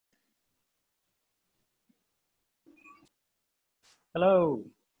Hello.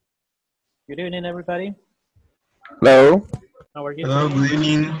 Good evening, everybody. Hello. How are you Hello, today? good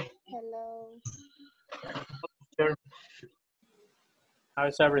evening. Hello. Sure.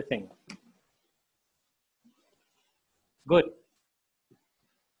 How's everything? Good.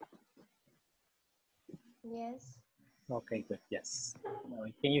 Yes. Okay, good. Yes.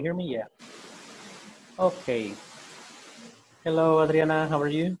 Can you hear me? Yeah. Okay. Hello, Adriana. How are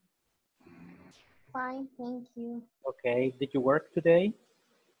you? Fine, thank you. Okay. Did you work today?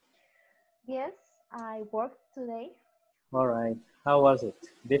 Yes, I worked today. All right. How was it?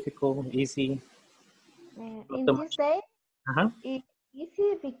 Difficult? Easy? Not In too this much. day, Uh-huh. it's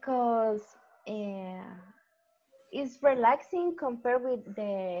easy because it's relaxing compared with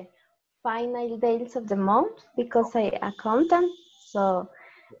the final days of the month because I accountant. So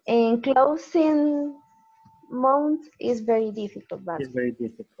in closing month is very difficult, but It's very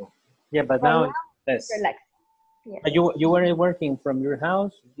difficult. Yeah, but right now now it's it's less. relaxing. Yes. You were working from your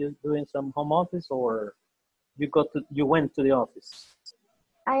house? You doing some home office, or you went to the office?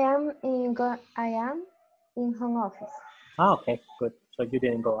 I am in home office. Ah, okay, good. So you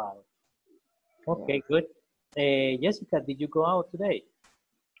didn't go out. Yes. Okay, good. Jessica, did you go out today?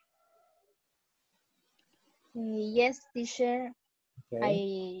 Yes, teacher.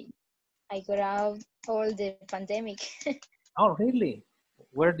 Okay. I got out all the pandemic. Oh, really?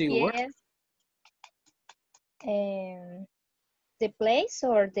 Where do you work? Yes. The place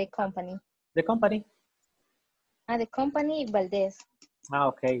or the company? The company? The company Valdez. Ah,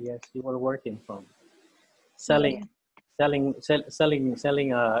 okay, yes, you were working from selling, Yeah.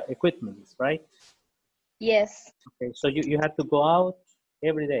 selling equipment, right? Yes. Okay, so you had to go out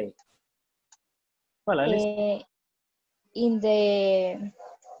every day. Well, at least In the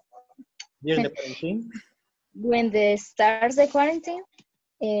during the quarantine. when the starts the quarantine,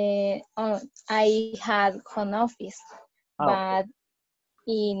 I had home office, Ah, okay. but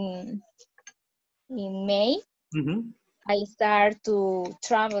in in May Mm-hmm. I start to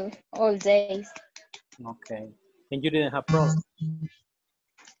travel all days. Okay. And you didn't have problems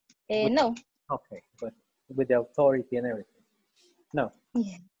with, No. okay, but with the authority and everything. No.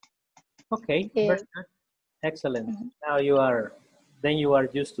 Yeah. Okay, Uh, very good. Excellent. mhm. Now then you are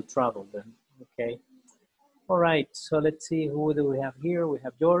used to travel then. Okay. All right. So let's see, who do we have here? We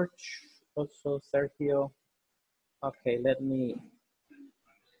have George, also Sergio. Okay, let me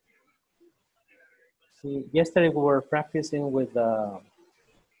see. Yesterday we were practicing with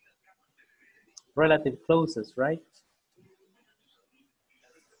relative clauses, right?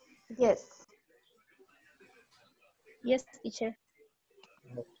 Yes. Yes, teacher.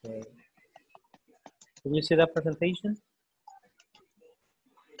 Okay. Can you see that presentation?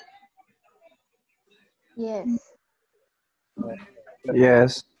 Yes.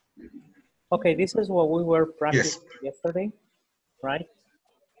 Yes. Okay, this is what we were Yes. practicing yesterday, right?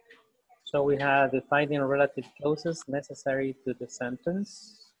 So we had defining relative clauses necessary to the sentence.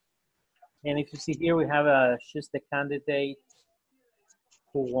 And if you see here, we have choose the candidate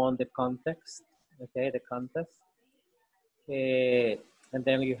who won the contest, okay, the contest. And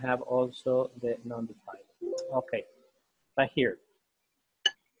then you have also the non-defined. Okay, but here.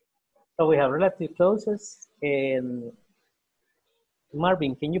 So we have relative clauses. And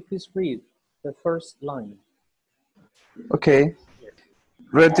Marvin, can you please read the first line? Okay.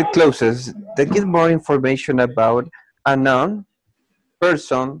 Relative clauses that give more information about a noun,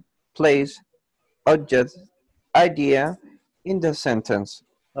 person, place, object, idea in the sentence.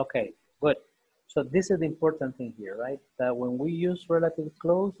 Okay, good. So this is the important thing here, right? That when we use relative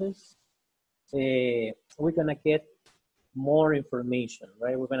clauses, we're gonna get more information,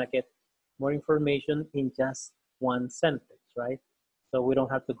 right? We're gonna get more information in just one sentence, right? So we don't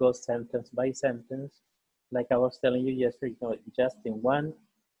have to go sentence by sentence. Like I was telling you yesterday, just in one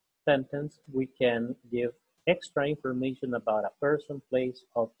sentence, we can give extra information about a person, place,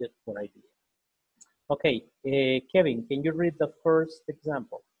 object, or idea. Okay, Kevin, can you read the first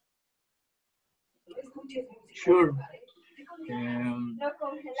example? Sure.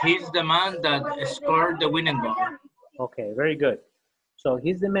 He's the man that scored the winning goal. Okay, very good. So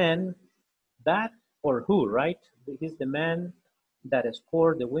he's the man that, or who, right? He's the man that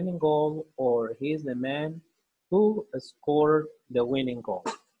scored the winning goal, or he's the man who scored the winning goal.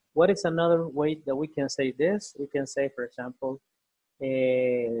 What is another way that we can say this? We can say, for example,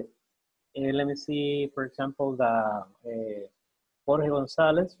 let me see, for example, Jorge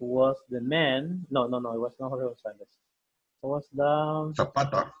Gonzalez was the man. No, it was not Jorge Gonzalez. It was the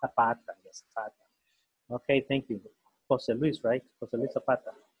Zapata. Zapata. Yes, Zapata. Okay, thank you. Jose Luis, right? Jose Luis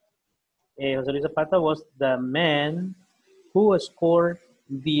Zapata. Jose Luis Zapata was the man who scored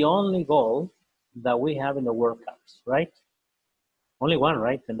the only goal that we have in the World Cups, right? Only one,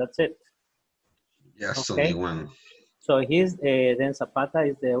 right? And that's it. Yes, Okay. only one. So he's then Zapata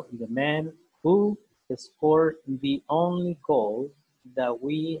is the man who scored the only goal that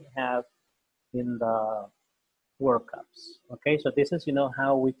we have in the World Cups. Okay, so this is, you know,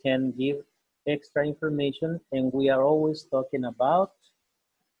 how we can give extra information, and we are always talking about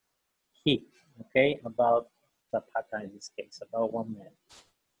he, okay, about Zapata in this case, about one man.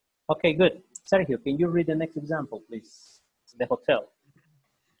 Okay, good. Sergio, can you read the next example, please? The hotel.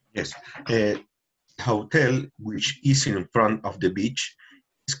 Yes. Hotel, which is in front of the beach,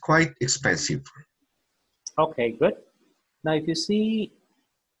 is quite expensive. Okay, good. Now, if you see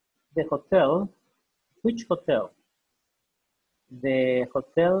the hotel, which hotel? The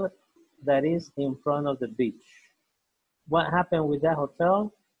hotel that is in front of the beach. What happened with that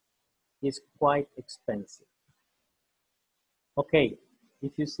hotel is quite expensive. Okay,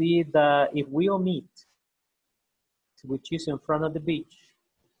 if you see if we omit, which is in front of the beach,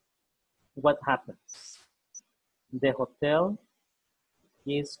 what happens? The hotel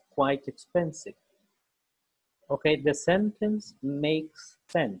is quite expensive. Okay, the sentence makes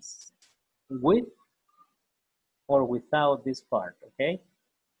sense with or without this part, okay?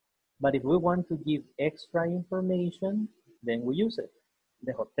 But if we want to give extra information, then we use it.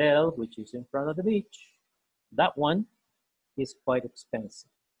 The hotel, which is in front of the beach, that one is quite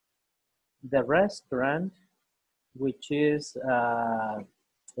expensive. The restaurant, which is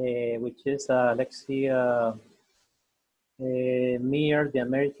let's see, near the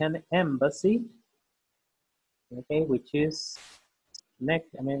American Embassy, okay, which is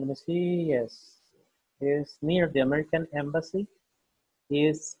next, I mean, let me see, yes, is near the American Embassy,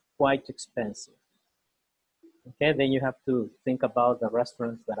 is quite expensive. Okay, then you have to think about the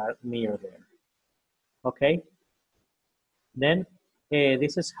restaurants that are near there. Okay, then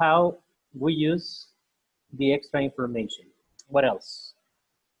this is how we use the extra information. What else?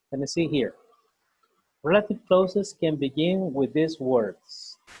 Let me see here. Relative clauses can begin with these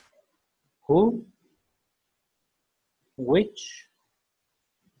words: who, which,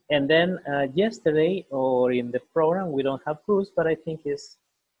 and then yesterday or in the program we don't have whose, but I think it's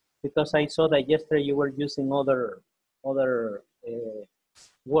because I saw that yesterday you were using other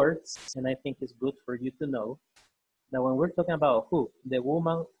words, and I think it's good for you to know that when we're talking about who, the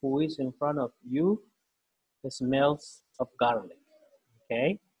woman who is in front of you smells of garlic,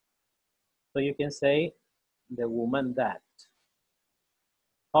 okay? So you can say the woman that.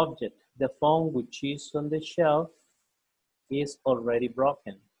 Object, the phone which is on the shelf is already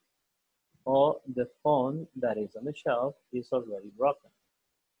broken, or the phone that is on the shelf is already broken.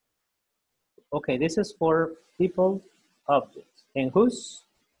 Okay, this is for people, objects, and whose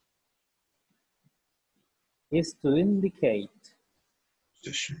is to indicate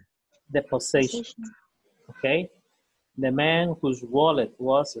the possession, okay? The man whose wallet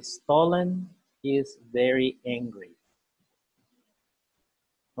was stolen is very angry,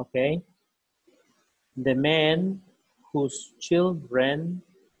 okay? The man whose children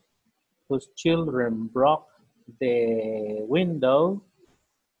broke the window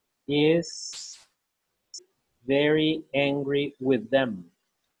is very angry with them.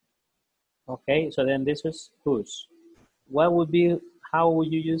 Okay, so then this is whose. What would be, how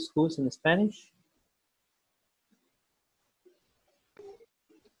would you use whose in Spanish?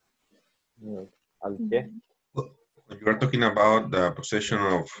 When you are talking about the possession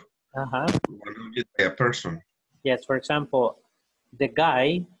of one object by a person. Yes, for example, the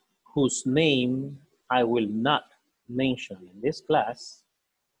guy whose name I will not mention in this class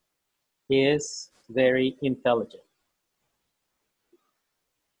is very intelligent.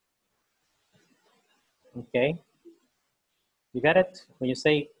 Okay, you got it? When you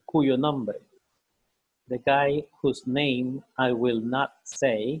say cuyo nombre, the guy whose name I will not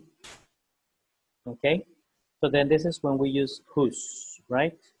say, okay? So then this is when we use whose,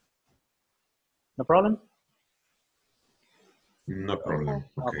 right? No problem? No problem.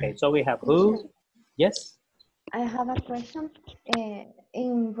 Okay, so we have who, yes? I have a question.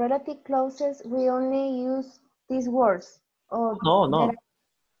 In relative clauses, we only use these words. Or No.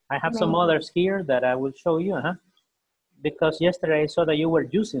 I have some others here that I will show you, because yesterday I saw that you were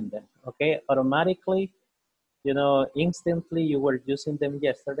using them, okay? Automatically, you know, instantly you were using them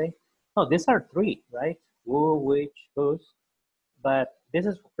yesterday. No, these are three, right? Who, which, whose. But this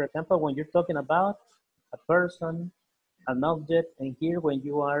is, for example, when you're talking about a person, an object, and here when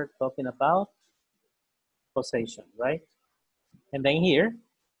you are talking about possession, right? And then here,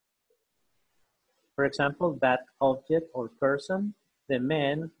 for example, that object or person, the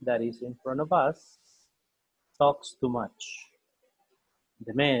man that is in front of us talks too much.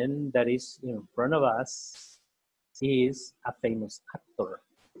 The man that is in front of us is a famous actor.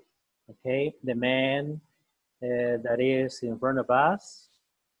 Okay, the man that is in front of us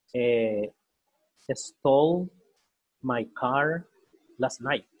stole my car last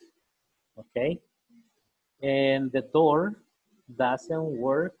night. Okay, and the door doesn't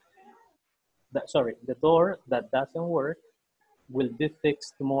work. The door that doesn't work will be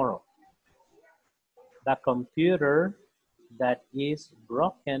fixed tomorrow. The computer that is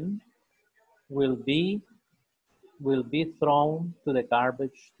broken will be thrown to the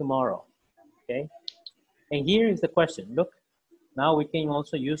garbage tomorrow. Okay, and here is the question. Look, now we can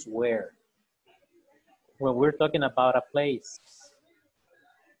also use where. When we're talking about a place,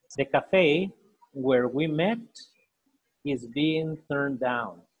 the cafe where we met is being turned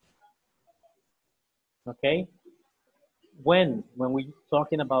down. Okay, when we're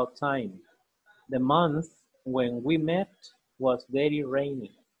talking about time, the month when we met was very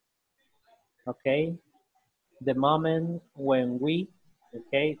rainy. Okay, the moment when we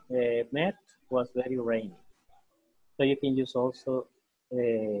met was very rainy. So you can use also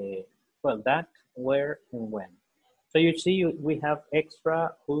well, that, where, and when. So you see we have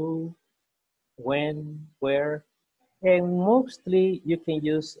extra who, when, where, and mostly you can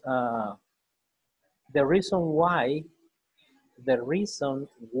use the reason why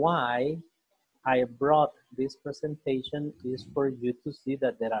I brought this presentation is for you to see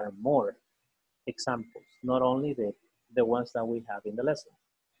that there are more examples, not only the ones that we have in the lesson.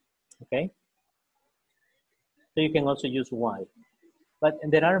 Okay? So you can also use why. But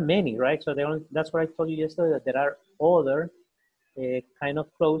there are many, right? So that's what I told you yesterday, that there are other kind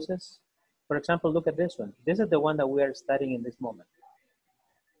of clauses. For example, look at this one. This is the one that we are studying in this moment.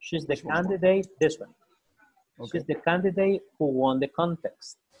 She's the candidate, this one. Okay. She's the candidate who won the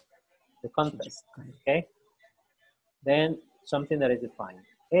contest. Okay? Then something that is defined.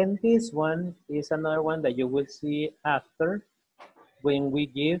 And this one is another one that you will see after when we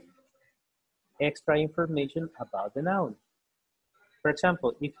give extra information about the noun. For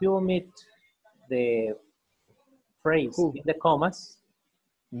example, if you omit the phrase in the commas,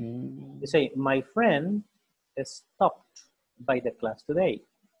 you say, my friend stopped by the class today.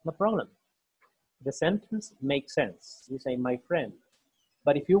 No problem. The sentence makes sense. You say, my friend.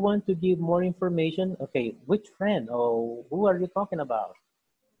 But if you want to give more information, okay, which friend or who are you talking about?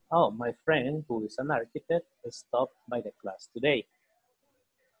 Oh, my friend who is an architect stopped by the class today.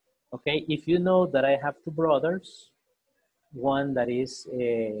 Okay, if you know that I have two brothers, one that is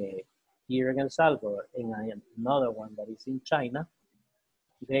here in El Salvador and another one that is in China,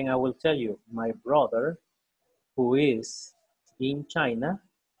 then I will tell you, my brother who is in China,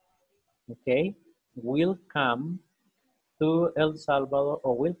 okay, will come to El Salvador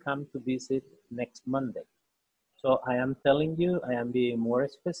or will come to visit next Monday. So I am telling you, I am being more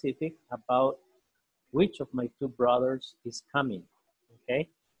specific about which of my two brothers is coming, okay,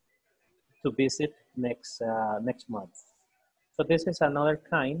 to visit next month. So this is another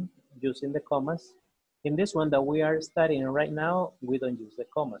kind using the commas. In this one that we are studying right now, we don't use the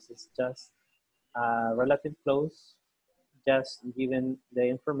commas. It's just a relative clause, just giving the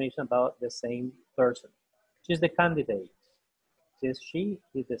information about the same person. She's the candidate. She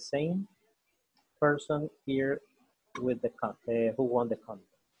is the same person here with the who won the contest.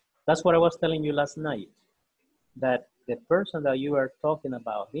 That's what I was telling you last night, that the person that you are talking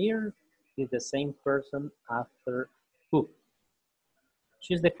about here is the same person after who.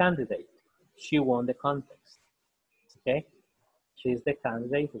 She's the candidate. She won the contest. Okay? She's the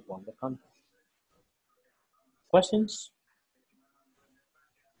candidate who won the contest. Questions?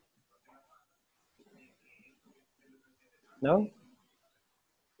 No?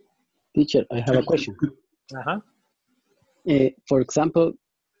 Teacher, I have a question. For example,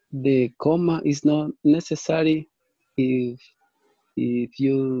 the comma is not necessary if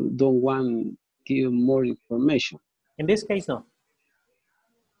you don't want to give more information. In this case, no.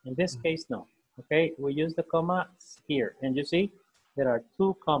 In this case, no. Okay, we use the comma here, and you see there are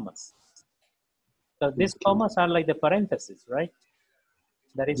two commas. So these commas are like the parentheses, right?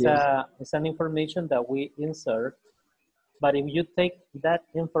 That is it's an information that we insert, but if you take that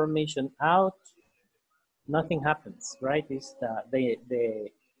information out, nothing happens, right? It's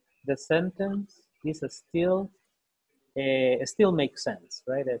the sentence is still makes sense,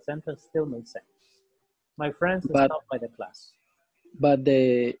 right? The sentence still makes sense. My friends stopped by the class. But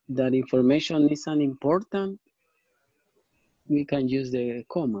that information isn't important. We can use the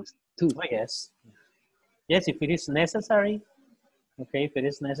commas too. Oh, yes. Yes, if it is necessary. Okay, if it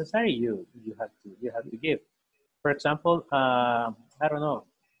is necessary, you have to give. For example, I don't know.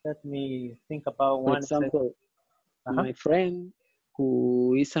 Let me think about one. For example, my friend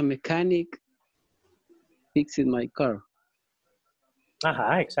who is a mechanic fixed my car.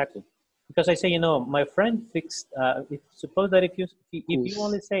 Exactly. Because I say, you know, my friend fixed. Suppose that if you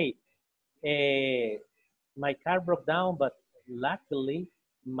only say, my car broke down, but luckily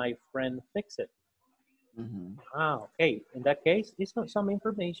my friend fixed it. Okay. In that case, it's not some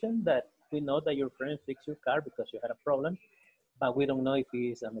information that we know that your friend fixed your car because you had a problem, but we don't know if he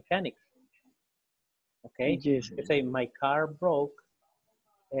is a mechanic. Okay. Yes. You say my car broke,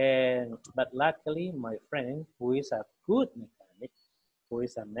 but luckily my friend, who is a good mechanic, who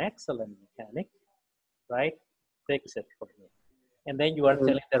is an excellent mechanic, right, fix it for me. And then you are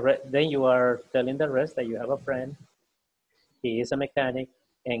telling the rest that you have a friend. He is a mechanic,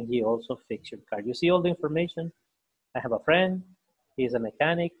 and he also fixed your car. You see all the information. I have a friend. He is a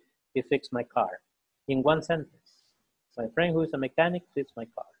mechanic. He fixed my car. In one sentence, my friend who is a mechanic fixed my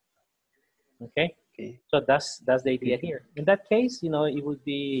car. Okay. So that's the idea here. In that case, you know, it would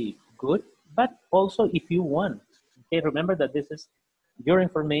be good, but also if you want, okay, remember that this is your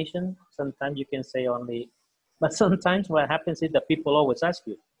information. Sometimes you can say only, but sometimes what happens is that people always ask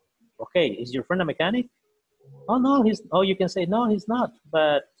you, okay, is your friend a mechanic? Oh no, you can say, no, he's not,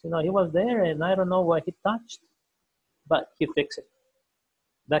 but you know, he was there and I don't know what he touched, but he fixed it.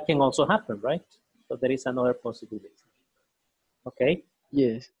 That can also happen, right? So there is another possibility. Okay?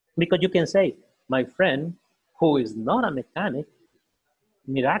 Yes. Because you can say, my friend, who is not a mechanic,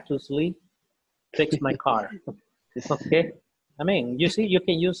 miraculously fixed my car. Okay? I mean, you see, you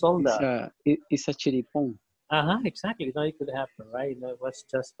can use all It's a chiripón. Exactly. You know, it could happen, right? You know, it was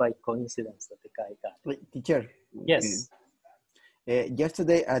just by coincidence that the guy got it. Teacher. Yes.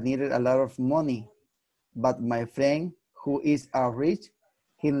 Yesterday I needed a lot of money, but my friend who is rich,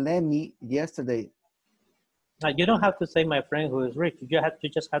 he lent me yesterday. You don't have to say my friend who is rich. You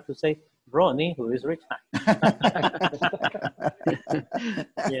just have to say Ronnie who is rich.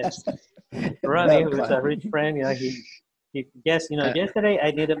 Yes, Ronnie who is a rich friend. You know, yesterday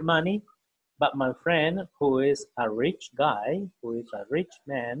I needed money, but my friend who is a rich guy, who is a rich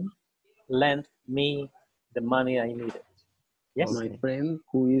man, lent me the money I needed. Yes. My friend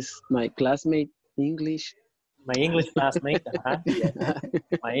who is my classmate English. My English classmate. Yes.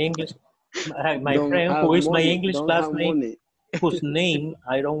 My Don't friend have who is my money, English don't have classmate, money. whose name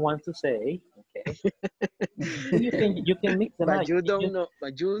I don't want to say. Okay. You can mix them But out. you don't know.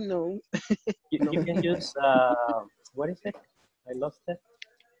 But you know. You can use what is it? I lost it.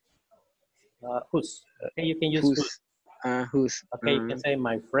 Whose? Okay, you can use whose. Whose? Okay, you can say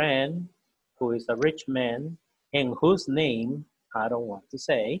my friend who is a rich man and whose name I don't want to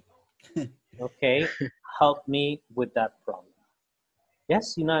say. Okay, help me with that problem.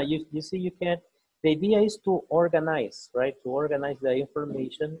 Yes, you know, you see, you can. The idea is to organize, right? To organize the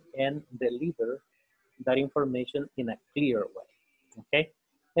information and deliver that information in a clear way. Okay,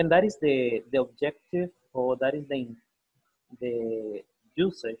 and that is the objective, or that is the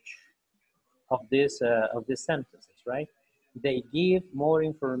usage of these sentences, right? They give more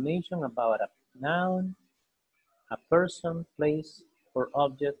information about a noun, a person, place, or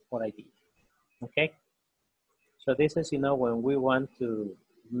object, or idea. Okay, so this is, you know, when we want to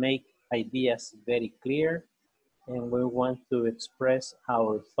make ideas very clear and we want to express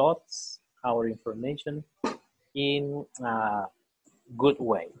our thoughts, our information in a good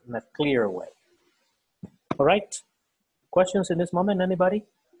way, in a clear way. All right, questions in this moment, anybody?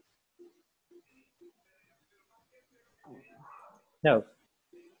 No.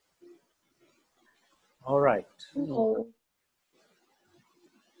 All right. No.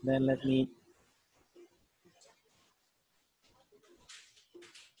 Then let me.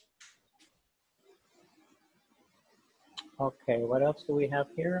 Okay, what else do we have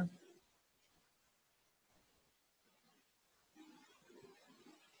here?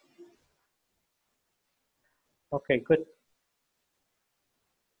 Okay, good.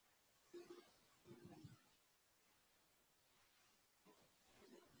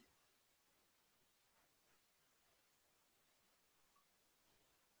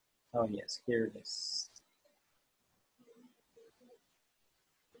 Oh yes, here it is.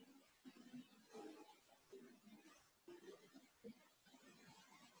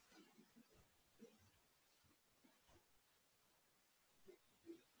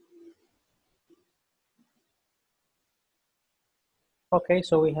 Okay,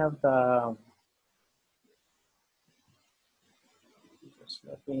 so we have the, just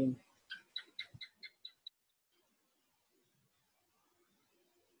let me,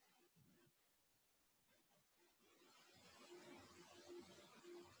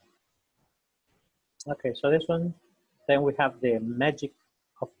 okay, so this one, then we have the magic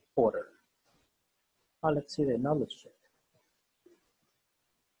of Porter. Let's see the knowledge check.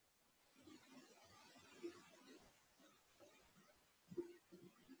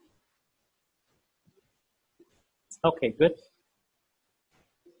 Okay, good.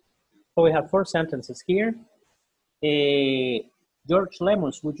 So we have 4 sentences here. George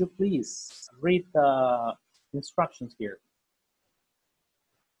Lemos, would you please read the instructions here?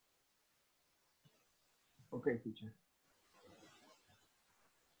 Okay, teacher.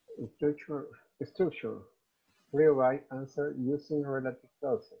 Structure. Rewrite answer using relative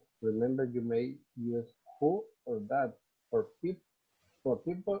clauses. Remember, you may use who or that for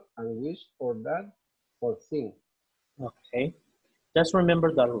people and which or that for things. Okay, just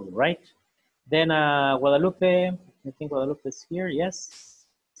remember the rule, right? Then Guadalupe, I think Guadalupe is here. Yes,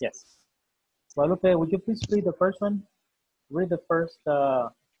 yes. Guadalupe, would you please read the first one? Read the first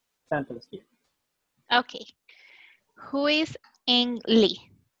sentence here. Okay. Who is Ang Lee?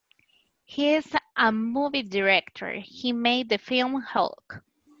 He is a movie director. He made the film Hulk.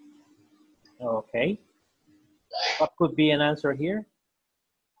 Okay. What could be an answer here?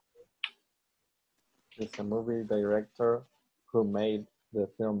 He's a movie director who made the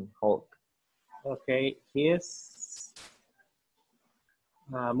film Hulk. Okay, he is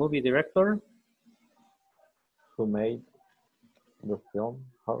a movie director Who made the film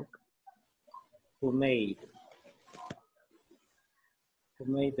Hulk? who made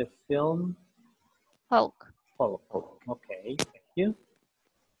the film Hulk. Hulk. Okay, thank you.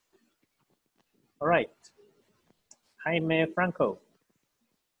 All right, Jaime Franco.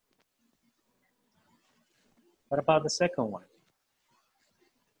 What about the second one?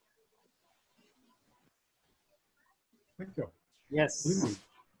 Victor. Yes.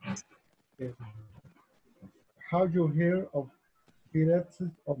 How you hear of Pirates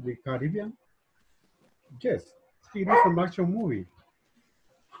of the Caribbean? Yes, it is an action movie.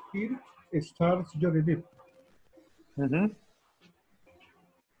 It stars Johnny Depp. Mm-hmm.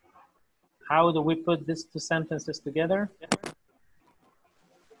 How do we put these 2 sentences together?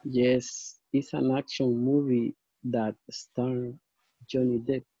 Yes, it's an action movie that stars Johnny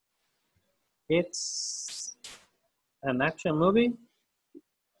Depp. It's an action movie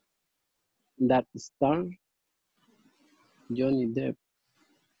that stars Johnny Depp.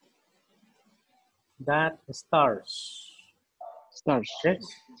 That stars. Yes.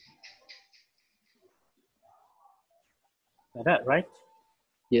 Like that, right?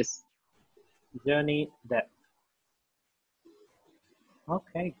 Yes. Johnny Depp.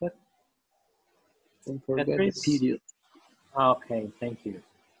 Okay, good. Don't forget the period. Okay, thank you.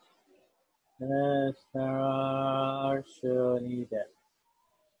 Stars Johnny Depp.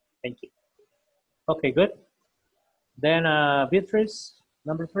 Thank you. Okay, good. Then Beatrice,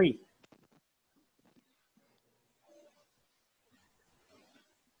 number 3.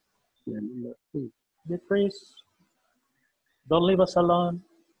 Beatrice, don't leave us alone.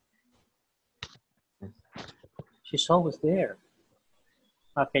 She's always there.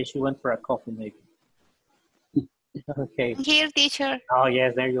 Okay, she went for a coffee maybe. Okay. Here, teacher. Oh,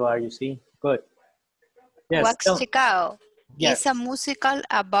 yes, there you are, you see. Good. Yes. What's Chicago? Yes. It's a musical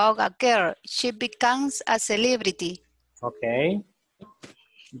about a girl. She becomes a celebrity. Okay.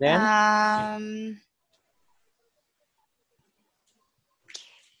 Then?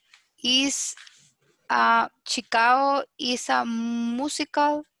 Chicago is a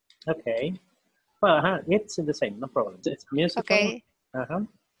musical. Okay. Well, it's the same, no problem. It's musical. Okay.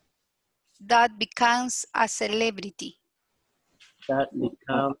 That becomes a celebrity. That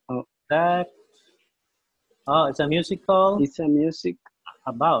becomes that. Oh, it's a musical. It's a music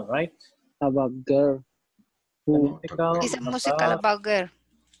about, right? About girl. It's a musical about girl.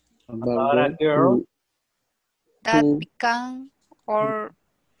 About a girl. That become or.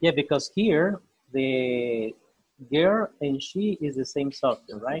 Yeah, because here the girl and she is the same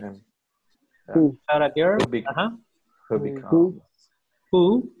subject, right? Who? About a girl.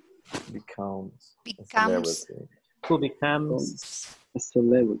 Who becomes a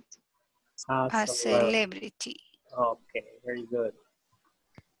celebrity. A celebrity. Okay, very good.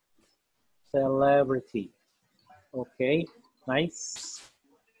 Celebrity. Okay, nice.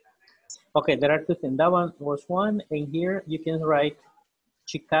 Okay, there are 2 things. That one was one, and here you can write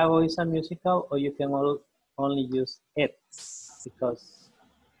Chicago is a musical, or you can only use it because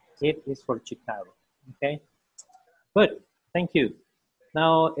it is for Chicago. Okay, good. Thank you.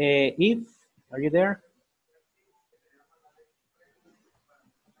 Now, Eve, are you there?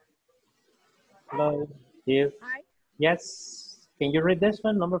 Hello, Eve. Hi. Yes. Can you read this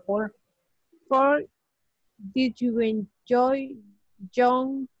one, number 4? 4. Did you enjoy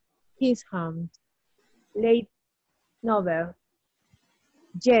John Kisham's late novel?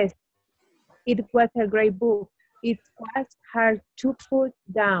 Yes, it was a great book. It was hard to put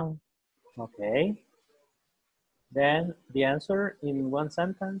down. Okay. Then the answer in 1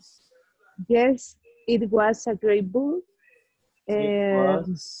 sentence? Yes, It was a great book. It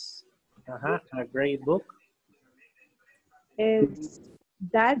was a great book.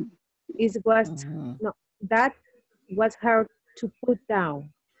 That was hard to put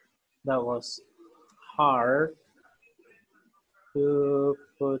down. That was hard to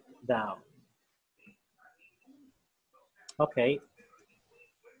put down. Okay.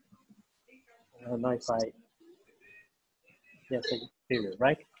 I don't know if yes, period,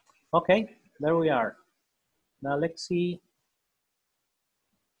 right? Okay, there we are. Now let's see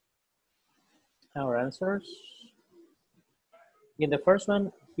our answers. In the first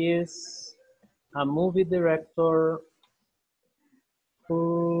one, he's a movie director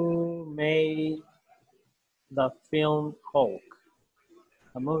who made the film Hulk.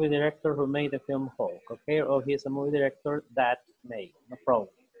 A movie director who made the film Hulk, okay? Or he's a movie director that made, no problem.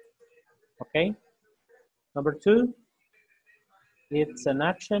 Okay? Number two, it's an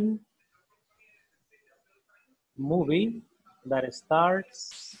action movie that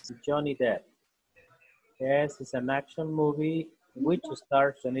stars Johnny Depp. Yes, it's an action movie which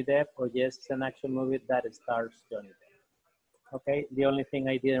stars Johnny Depp, or yes, it's an action movie that stars Johnny Depp. Okay, the only thing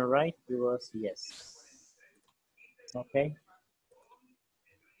I didn't write was yes. Okay.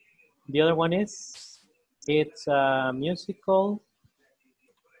 The other one is, it's a musical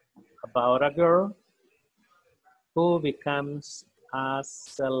about a girl who becomes a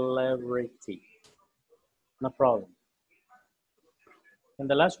celebrity. No problem. And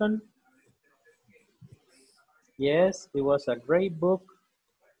the last one, yes, it was a great book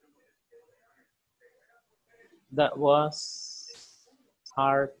that was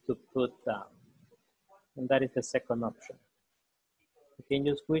hard to put down. And that is the second option. You can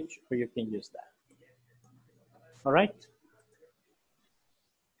use which, or you can use that. All right.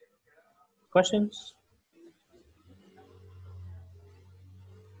 Questions?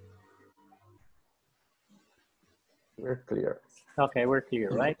 We're clear. Okay, we're clear,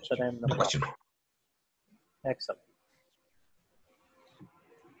 right? So then no question. Excellent.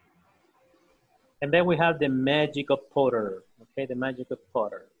 And then we have the magic of Potter. Okay, the magic of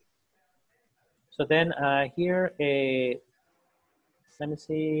Potter. So then here, let me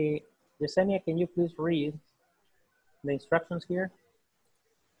see. Yesenia, can you please read the instructions here?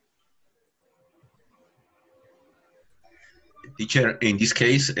 Teacher, in this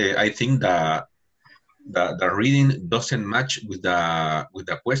case, I think that the reading doesn't match with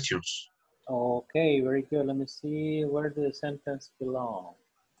the questions. Okay, very good. Let me see, where does the sentence belong?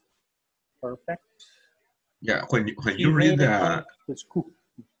 Perfect. Yeah, when you read the school.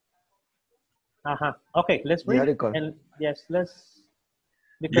 Okay, let's read it. And yes, let's,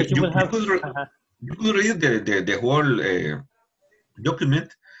 because you will have. You could read the whole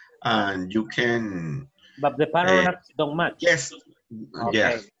document, and you can. But the paragraphs don't match. Yes. Okay.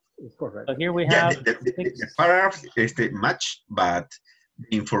 Yeah. It's correct. So here we have the paragraph is the match, but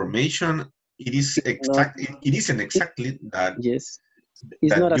the information it is exact. It isn't exactly that. Yes.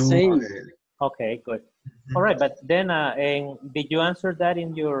 It's not the same. Okay, good. All right, but then and did you answer that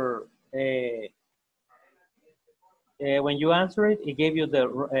in your when you answer it, it gave you the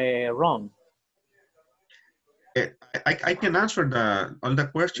wrong? I can answer all the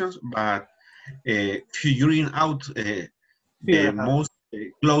questions, but figuring out the most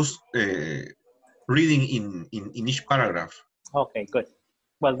close reading in each paragraph. Okay, good.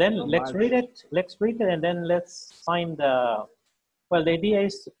 Well, then let's read it. Let's read it, and then let's find the. Well, the idea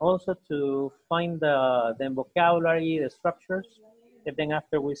is also to find the vocabulary, the structures, and then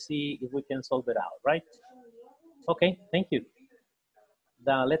after we see if we can solve it out, right? Okay, thank you.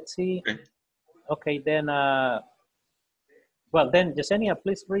 Now let's see. Okay, then. Well, then, Yesenia,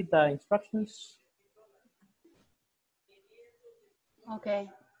 please read the instructions. Okay.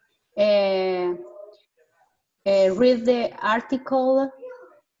 Read the article.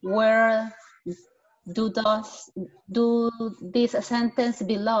 Where do this sentence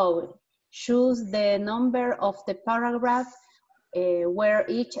below? Choose the number of the paragraph where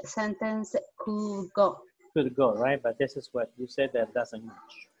each sentence could go. Could go, right? But this is what you said that doesn't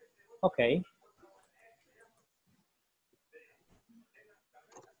match. Okay.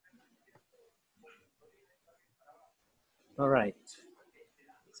 All right.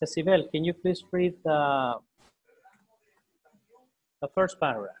 Cecibel, can you please read the first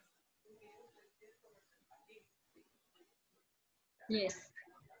paragraph? Yes.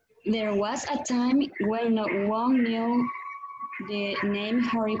 There was a time when no one knew the name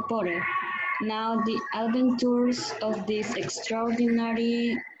Harry Potter. Now the adventures of this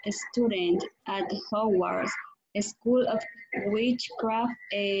extraordinary student at Hogwarts School of Witchcraft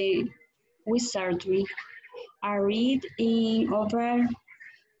and Wizardry are read in over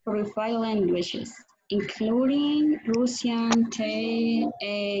 45 languages, including Russian, Thai,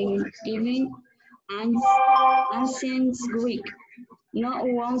 and even ancient Greek. No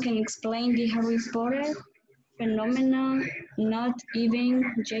one can explain the Harry Potter phenomenon, not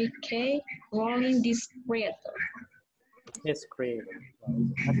even J.K. Rowling, this creator. His creator. Well,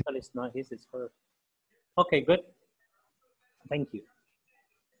 actually, it's not his, it's her. Okay, good. Thank you.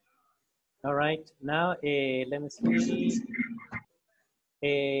 All right, now let me see.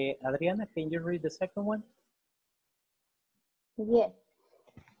 Adriana, can you read the second one? Yes.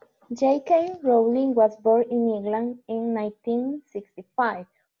 J.K. Rowling was born in England in 1965.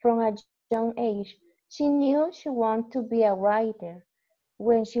 From a young age, she knew she wanted to be a writer.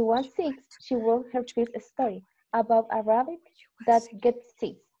 When she was 6, she wrote her first story about a rabbit that gets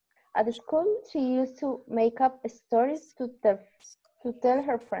sick. At school, she used to make up stories to tell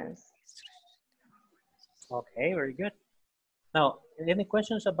her friends. Okay, very good. Now, any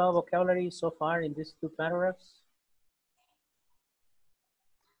questions about vocabulary so far in these two paragraphs?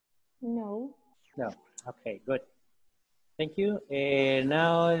 No. No. Okay, good. Thank you.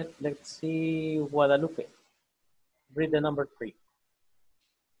 Now, let's see, Guadalupe. Read the number 3.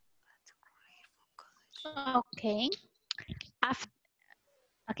 Okay.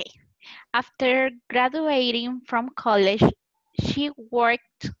 Okay. After graduating from college, she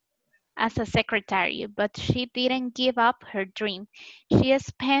worked as a secretary, but she didn't give up her dream. She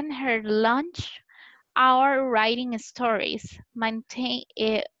spent her lunch hour writing stories, mainly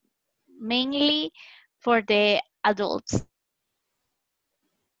for the adults.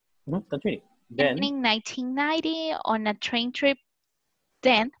 Continue. Then in 1990, on a train trip,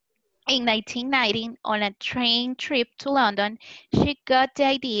 in 1990, on a train trip to London, she got the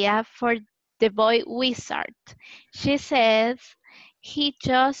idea for the boy wizard. She says he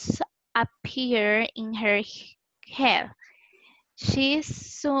just appeared in her head. She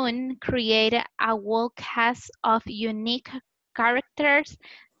soon created a whole cast of unique characters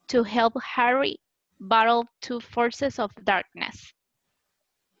to help Harry battle two forces of darkness.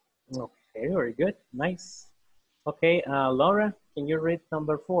 Okay, very good. Nice. Okay, Laura, can you read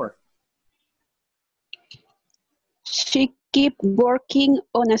number 4? She kept working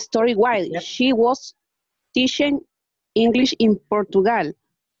on a story while she was teaching English in Portugal,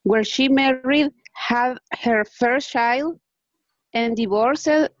 where she married, had her first child, and divorced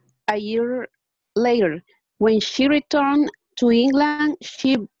a year later. When she returned to England,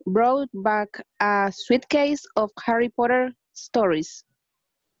 she brought back a suitcase of Harry Potter stories.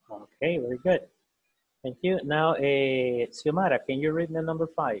 Okay, very good. Thank you. Now, Xiomara, can you read the number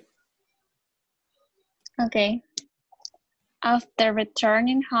 5? Okay. After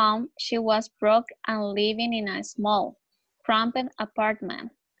returning home, she was broke and living in a small, cramped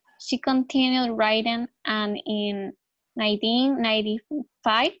apartment. She continued writing and in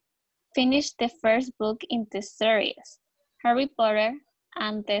 1995 finished the first book in the series, Harry Potter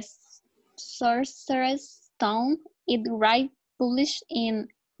and the Sorcerer's Stone. It was published in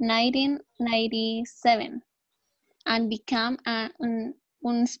 1997 and became an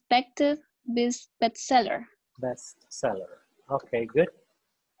unexpected bestseller. Bestseller. Okay, good.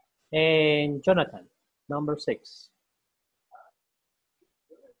 And Jonathan, number 6.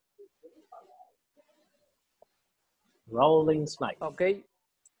 Rowling's life. Okay.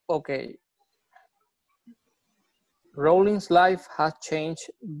 Rowling's life has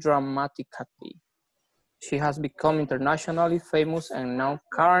changed dramatically. She has become internationally famous and now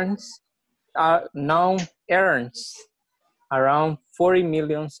earns around 40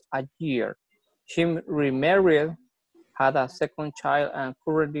 million a year. She remarried, had a second child, and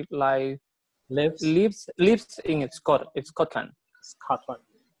currently lives in Scotland. Scotland.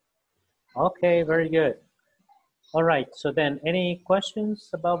 Okay, very good. All right, so then any questions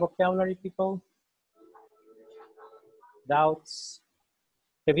about vocabulary, people? Doubts?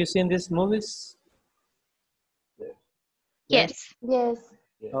 Have you seen these movies? Yes. Yes.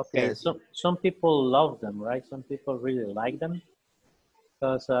 Okay, Yes. so some people love them, right? Some people really like them.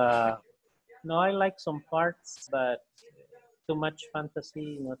 Because, no, I like some parts, but too much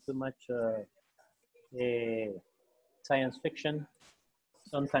fantasy, not too much science fiction.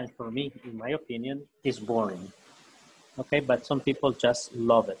 Sometimes for me, in my opinion, is boring. Okay, but some people just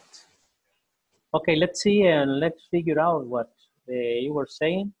love it. Okay, let's see and let's figure out what you were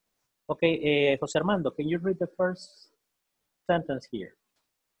saying. Okay, Jose Armando, can you read the first sentence here?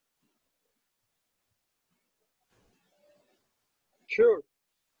 Sure.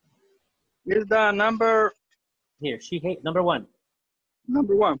 Is the number Here, she hate number 1.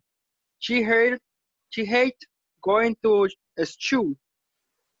 number 1? She hate going to school.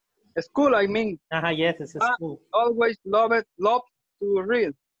 School, I mean. Yes, it's a school. Always love to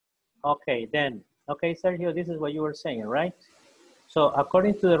read. Okay, then Okay, Sergio, this is what you were saying, right? So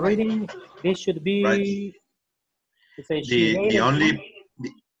according to the reading, this should be, right. it says she hated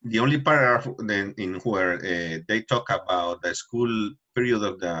The only paragraph then in where they talk about the school period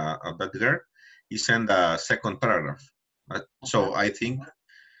of that girl is in the second paragraph. So I think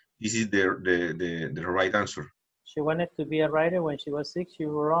this is the right answer. She wanted to be a writer. When she was 6, she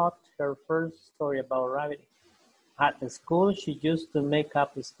wrote her first story about rabbit. At the school, she used to make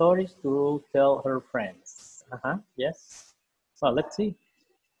up stories to tell her friends. Yes. Well, let's see.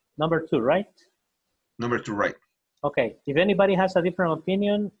 Number 2, right? Number 2, right. Okay. If anybody has a different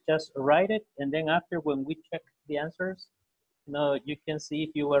opinion, just write it. And then after, when we check the answers, you can see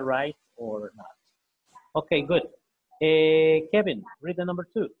if you were right or not. Okay, good. Kevin, read the number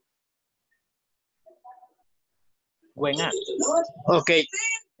 2. When asked. Okay.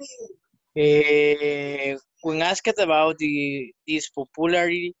 When asked about this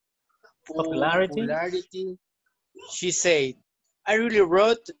popularity, she said, I really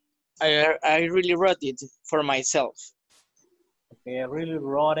wrote it for myself. Okay, I really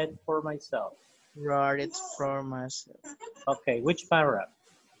wrote it for myself. Wrote it for myself. Okay, which paragraph?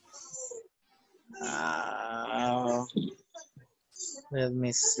 Let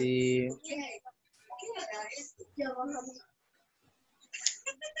me see.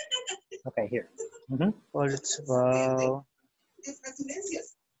 Okay, here. Well, it's about...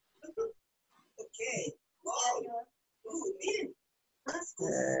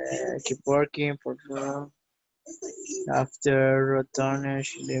 keep working for her. After returning,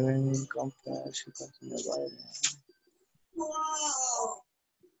 she living in company. She continued writing.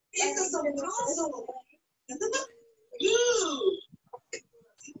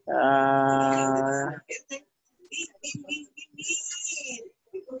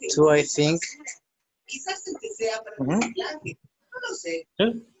 So I think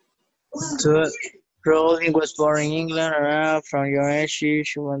Rowling was born in England. From young age, she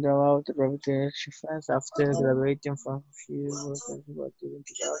went about the reputation fans. After graduating from she was about to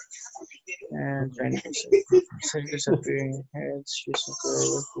and training circus appearing heads. She's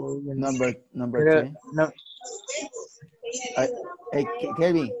Number 3. No. Hey,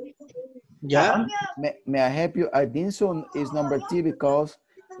 Kevin. Yeah. May I help you? I think so is number 3 because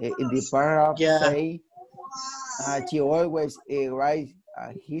in the paragraph say she always writes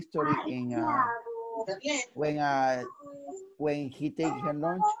history in when he takes her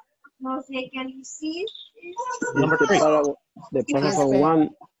lunch. Number 3. The paragraph 1.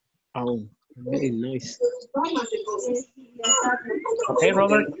 Oh, very nice. Okay,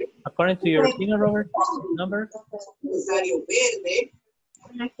 Robert. According to your opinion, Robert, number?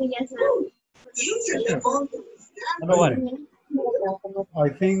 Number 1. I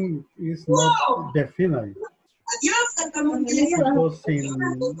think it's not definite. Because in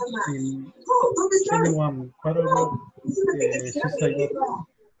one paragraph, she said,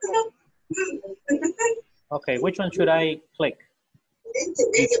 okay, which one should I click?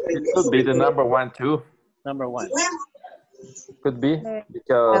 It could be the number 1 too. Number 1. Could be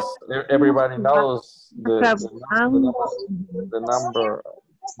because everybody knows the number,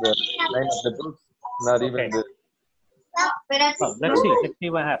 the name of the book, not even the. Well, let's see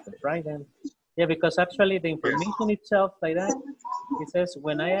what happens, right? And yeah, because actually the information itself, like that, it says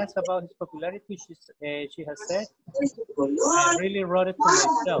when I asked about his popularity, she has said, I really wrote it to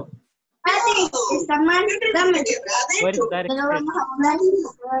myself. What is that expression?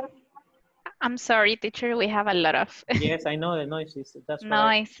 I'm sorry, teacher. We have a lot of Yes, I know the noise. That's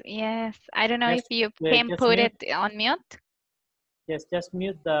noise. Yes, I don't know if you can put it on mute. Yes, just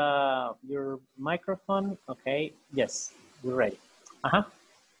mute your microphone. Okay. Yes, we're ready.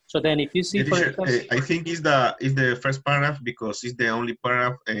 So then, if you see, for example, I think is the first paragraph because it's the only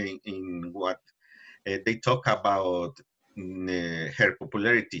paragraph in what they talk about her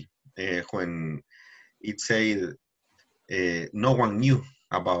popularity when it said no one knew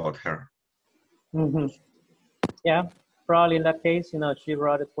about her. Yeah, probably in that case, she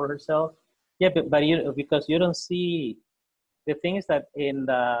wrote it for herself. Yeah, but because you don't see, the thing is that in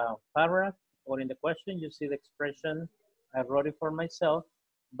the paragraph or in the question, you see the expression, I wrote it for myself,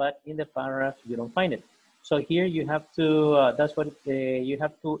 but in the paragraph, you don't find it. So here you have to, that's what you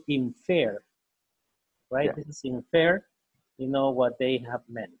have to infer, right? Yeah. This is infer, what they have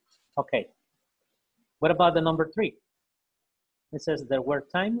meant. Okay. What about the number 3? It says there were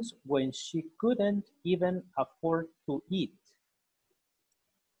times when she couldn't even afford to eat.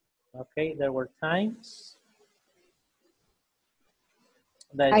 Okay, there were times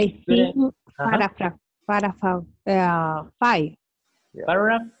that I think paragraph 5. Yeah.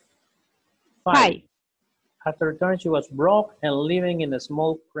 Paragraph 5. After return, she was broke and living in a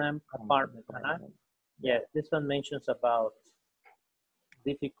small, cramped apartment. Yeah, this one mentions about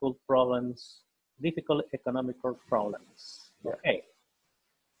difficult problems, difficult economical problems. Okay,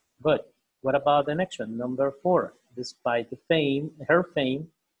 good. What about the next one? Number 4. Despite the fame, her fame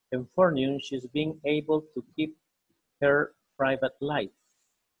and fortune, she's being able to keep her private life.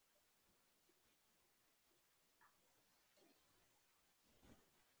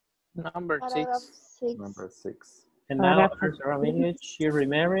 Number 6. Number 6. And now, after a minute, she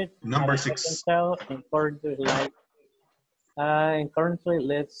remarried, Number had a second 6. child, and currently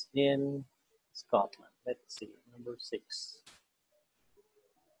lives in Scotland. Let's see, number 6.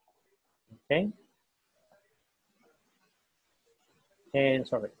 Okay. And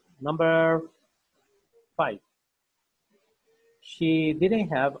sorry, number 5. She didn't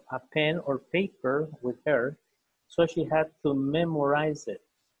have a pen or paper with her, so she had to memorize it.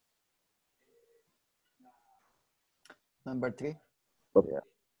 Number 3. Yeah.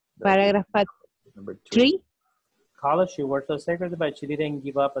 Paragraph Number 3. College, she worked as a secretary, but she didn't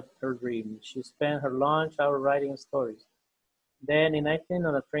give up at her dream. She spent her lunch hour writing stories. Then in 19,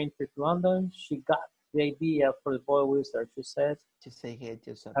 on a train trip to London, she got the idea for the boy wizard. She said,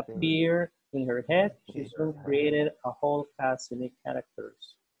 appear in her head. She soon created a whole cast of unique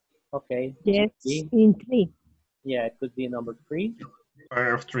characters. Okay. Yes, in 3. Yeah, it could be number 3.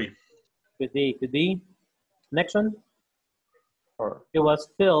 Paragraph 3. Could be. Next one. 4. It was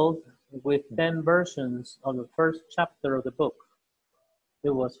filled with 10 versions of the first chapter of the book. It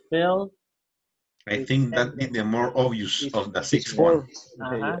was filled. I think that is the more obvious of the 6th one.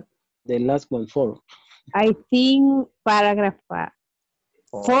 The last one, 4. I think paragraph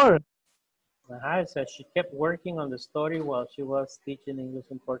 4. It says she kept working on the story while she was teaching English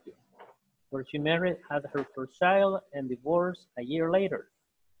in Portugal, where she married, had her first child, and divorced a year later.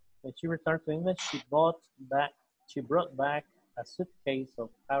 When she returned to England, she brought back a suitcase of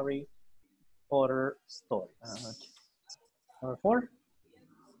Harry Potter stories. Number 4.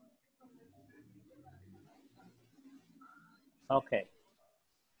 Okay.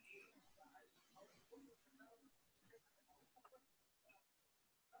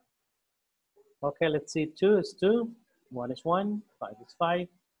 Okay, let's see. 2 is 2. 1 is 1. 5 is 5.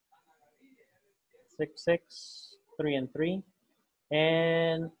 6, 6. 3 and 3.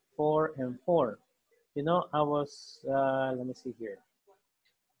 And 4 and 4. You know, I was, let me see here.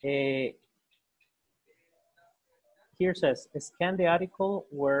 Here says, scan the article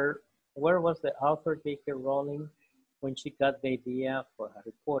where was the author J.K. Rowling when she got the idea for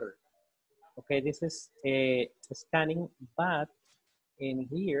Harry Potter. Okay, this is scanning, but in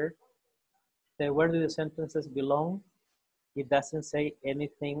here, where do the sentences belong? It doesn't say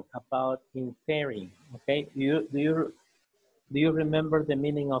anything about inferring. Okay, do you remember the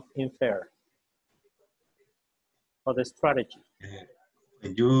meaning of infer? Or the strategy?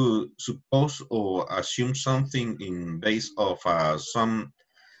 You suppose or assume something in base of some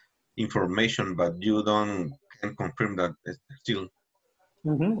information, but you can confirm that still.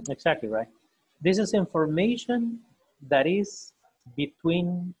 Exactly right. This is information that is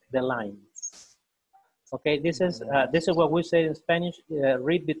between the lines. Okay, this is what we say in Spanish.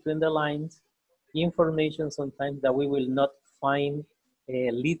 Read between the lines. Information sometimes that we will not find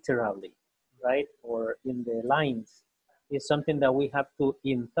literally, right, or in the lines. Is something that we have to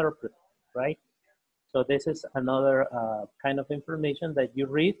interpret, right? So this is another kind of information that you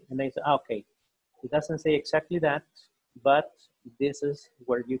read and they say, okay, it doesn't say exactly that, but this is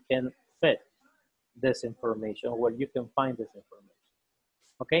where you can fit this information, where you can find this information.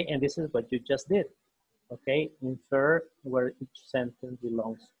 Okay, and this is what you just did. Okay, infer where each sentence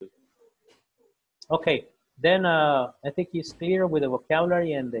belongs to. Okay, then I think it's clear with the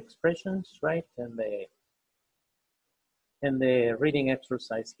vocabulary and the expressions, right? And the reading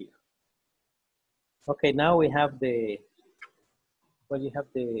exercise here. Okay, now we have the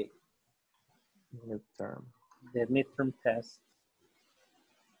midterm. The midterm test.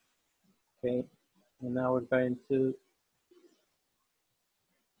 Okay, and now we're going to.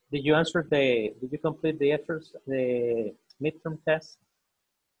 Did you complete the midterm test?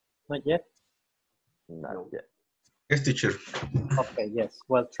 Not yet? Not yet. Yes, teacher. Okay, yes.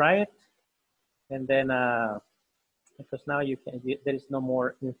 Well, try it. And then, because now there is no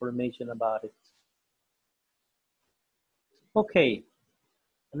more information about it. Okay,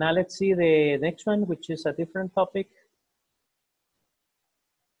 now let's see the next one, which is a different topic.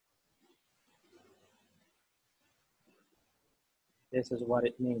 This is what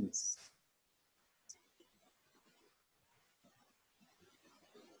it means.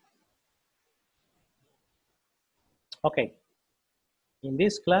 Okay, in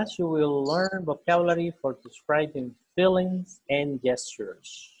this class, you will learn vocabulary for describing feelings and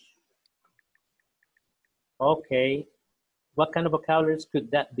gestures. Okay. What kind of vocabularies could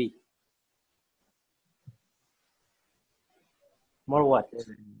that be? More what?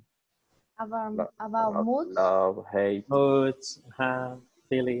 About moods. love, hate. Moods,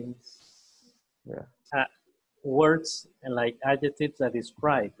 feelings. Yeah. Words and like adjectives that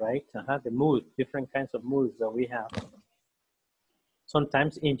describe, right? The mood, different kinds of moods that we have.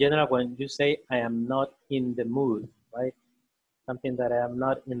 Sometimes in general, when you say, I am not in the mood, right? Something that I am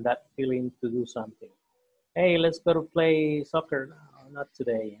not in that feeling to do something. Hey, let's go to play soccer. No, not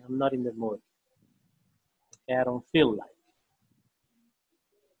today. I'm not in the mood. Okay, I don't feel like.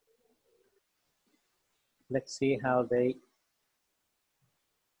 Let's see how they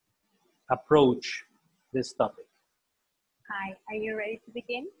approach this topic. Hi, are you ready to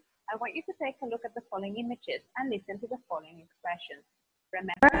begin? I want you to take a look at the following images and listen to the following expressions.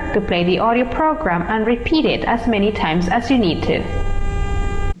 Remember to play the audio program and repeat it as many times as you need to.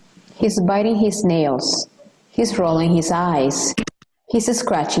 He's biting his nails. He's rolling his eyes. He's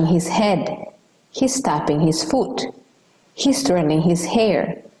scratching his head. He's tapping his foot. He's twirling his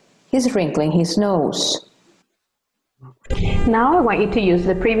hair. He's wrinkling his nose. Now I want you to use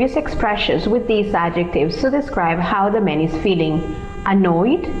the previous expressions with these adjectives to describe how the man is feeling.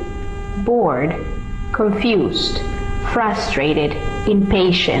 Annoyed, bored, confused, frustrated,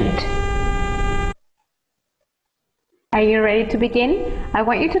 impatient. Are you ready to begin? I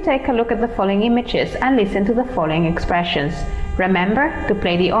want you to take a look at the following images and listen to the following expressions. Remember to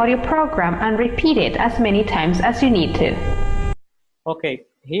play the audio program and repeat it as many times as you need to. Okay,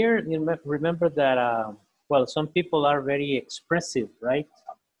 here remember that, well, some people are very expressive, right?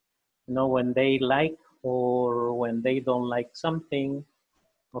 You know, when they like or when they don't like something,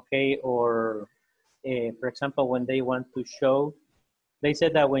 okay, or for example, when they want to show, they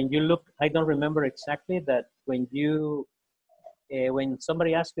said that when you look, I don't remember exactly that when you, when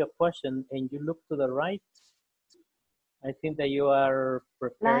somebody asks you a question and you look to the right, I think that you are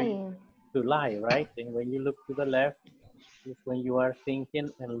preparing to lie, right? And when you look to the left, is when you are thinking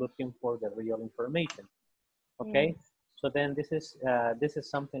and looking for the real information. Okay, so then this is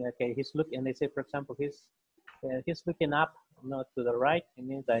something. Okay, he's looking, and they say, for example, he's looking up, not to the right. It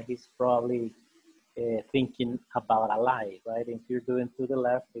means that he's probably thinking about a lie, right? If you're doing to the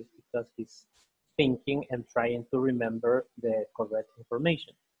left, it's because he's thinking and trying to remember the correct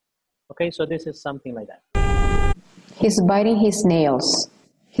information. Okay, so this is something like that. He's biting his nails.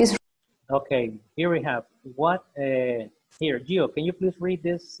 Okay, here we have what, here, Gio, can you please read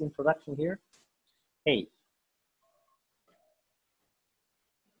this introduction here? Hey.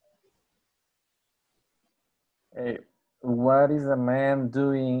 What is a man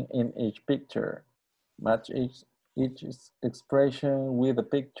doing in each picture? Match each expression with a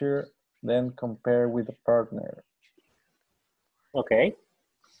picture, then compare with a partner. Okay.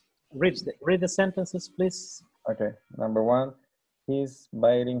 Read the sentences, please. Okay, number 1, he's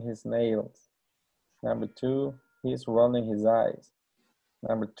biting his nails. Number 2, he's rolling his eyes.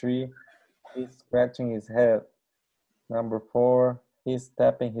 Number 3, he's scratching his head. Number 4, he's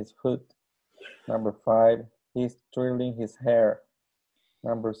tapping his foot. Number 5, he's twirling his hair.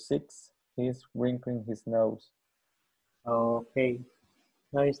 Number 6, he's wrinkling his nose. Okay.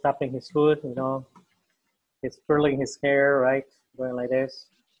 Now he's tapping his foot, you know. He's twirling his hair, right? Going like this.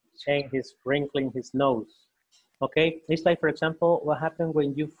 And he's wrinkling his nose. Okay. It's like, for example, what happened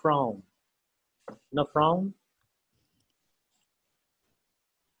when you frown? No frown?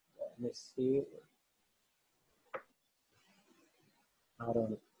 Let me see.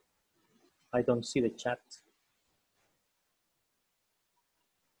 I don't see the chat.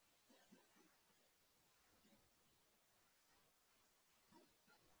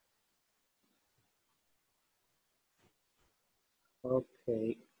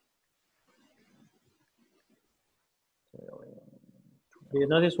 Okay. Do you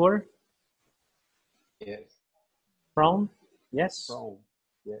know this word? Yes. Frown? Yes. Frown.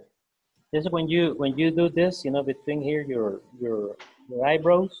 Yes. This is when you do this, you know, between here your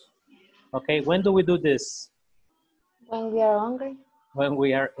eyebrows. Okay, when do we do this? When we are hungry. When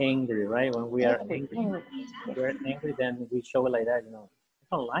we are angry, right? When we are angry. When we're angry, then we show it like that, you know.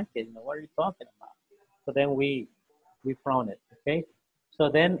 I don't like it, you know, what are you talking about? So then we frown it, okay? So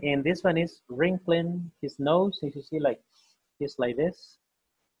then in this one is wrinkling his nose. If you see, like, he's like this,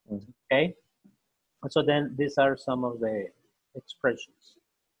 okay? So then these are some of the expressions.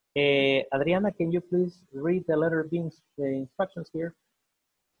 Adriana, can you please read the letter B, the instructions here?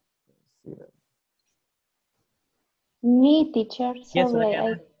 Me, teacher. Yes, Sorry,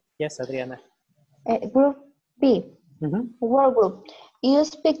 Adriana. Yes, Adriana. Group B. Word group.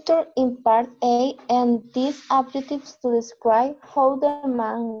 Use picture in part A and these adjectives to describe how the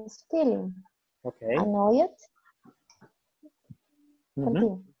man is feeling. Okay. Annoyed.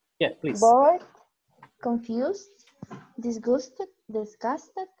 Continue. Yeah, please. Bored, confused, disgusted,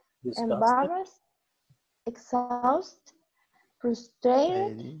 embarrassed, exhausted,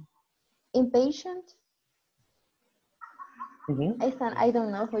 frustrated, impatient. I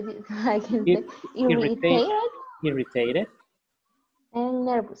don't know what I can say. Irritated. And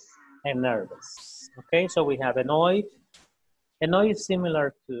nervous. And nervous. Okay, so we have annoyed. Annoyed is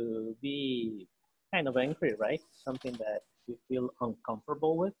similar to be kind of angry, right? Something that you feel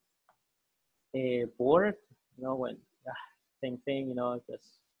uncomfortable with. Bored, you know, when same thing, you know,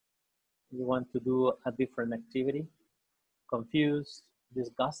 just you want to do a different activity. Confused,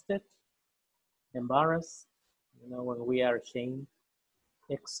 disgusted, embarrassed, you know, when we are ashamed.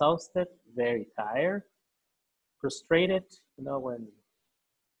 Exhausted, very tired. Frustrated, you know, when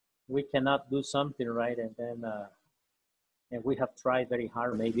we cannot do something right and then and we have tried very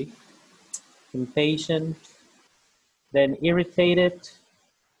hard maybe. Impatient, then irritated,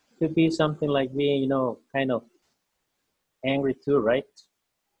 could be something like being, you know, kind of angry too, right?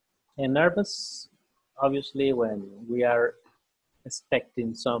 And nervous, obviously when we are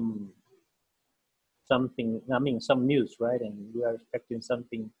expecting something, I mean, some news, right? And we are expecting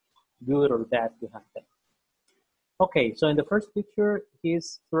something good or bad to happen. Okay, so in the first picture,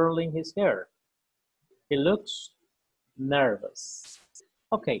 he's twirling his hair. He looks nervous.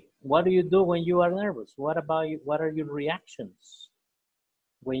 Okay, what do you do when you are nervous? What about you? What are your reactions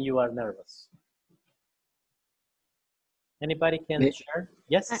when you are nervous? Anybody can share?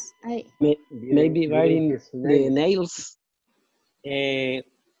 Yes? Maybe biting the nails.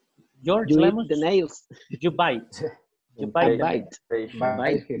 George You Lemos, eat the nails. you bite. You bite the nails.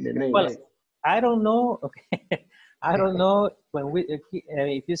 Bite the nails. Well, I don't know. Okay, I don't know when we.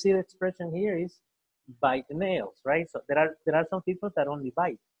 If you see the expression here is bite the nails, right? So there are some people that only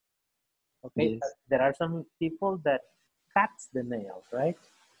bite. Okay, Yes. there are some people that cuts the nails, right?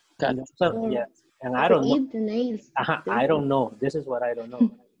 Cut. So yes, and I don't know. Eat the nails. I don't know. This is what I don't know.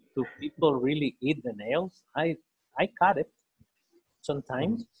 Do people really eat the nails? I cut it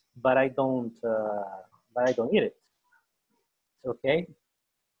sometimes, but I don't. But I don't eat it. Okay,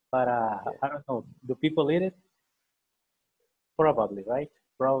 but I don't know. Do people eat it? Probably, right?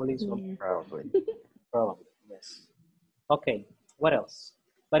 Probably. So. Probably. Probably, yes. Okay, what else?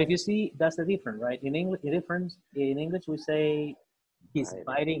 But if you see, that's the difference, right? In English we say he's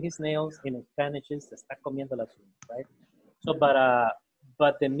biting his nails. In Spanish is está comiendo las uñas, right? So,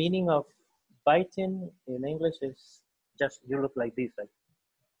 but the meaning of biting in English is just you look like this, right?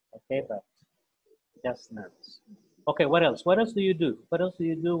 Okay, but just nervous. Okay, what else? What else do you do? What else do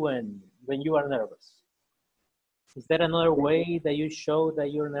you do when you are nervous? Is there another way that you show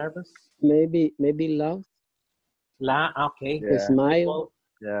that you're nervous? Maybe laugh. Okay. Yeah. Smile.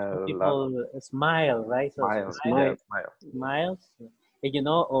 People smile, right? So Smile. Smiles. You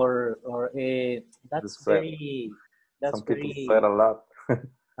know, or that's sweat. very. Some people sweat a lot.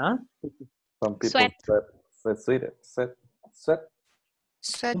 Huh? Some people sweat.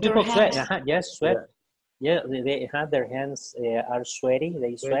 Some people sweat. Yes, sweat. Yeah, they have their hands are sweaty.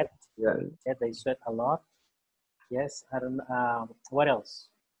 They sweat. Yeah, they sweat a lot. Yes, I don't. What else?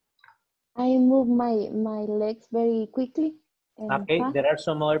 I move my legs very quickly. Okay, fast. there are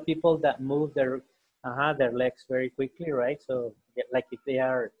some other people that move their legs very quickly, right? So, like if they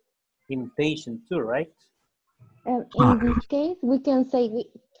are impatient too, right? In this case, we can say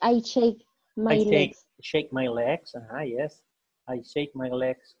I shake my legs. Shake my legs. Yes, I shake my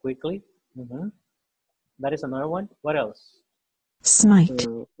legs quickly. That is another one. What else? Smite.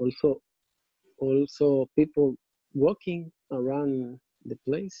 Also, people walking around the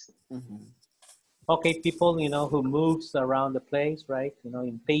place. Okay, people, you know, who moves around the place, right? You know,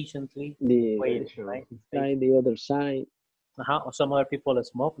 impatiently waiting, right? The other side. Some other people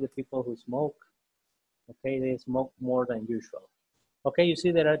smoke. The people who smoke, okay, they smoke more than usual. Okay, you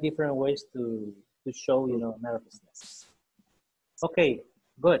see there are different ways to show, you know, nervousness. Okay,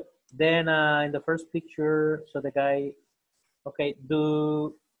 good. Then in the first picture, so the guy, okay,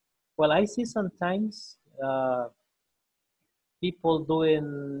 well, I see sometimes people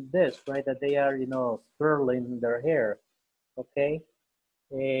doing this, right? That they are, you know, curling their hair, okay?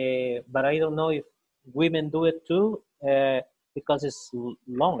 But I don't know if women do it too because it's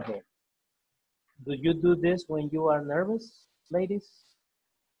long hair. Do you do this when you are nervous, ladies?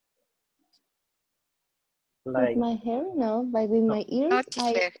 Like with my hair, no, but with my ears,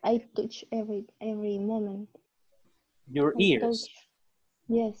 I touch every moment. Your ears?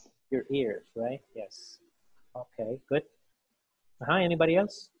 Yes. Your ears, right? Yes. Okay, good. Anybody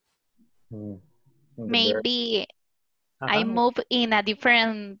else? Maybe I move in a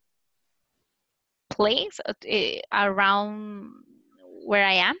different place around where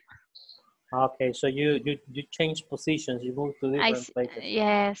I am. Okay, so you change positions, you move to different places.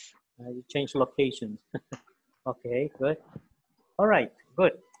 Yes. You change locations. Okay, good. All right,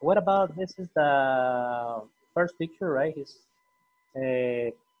 good. What about, this is the first picture, right? He's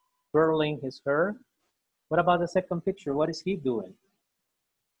curling his hair. What about the second picture? What is he doing?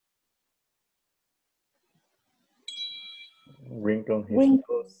 Wrinkling his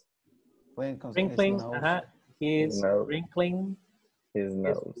nose. Wrinkling, he's nose. wrinkling His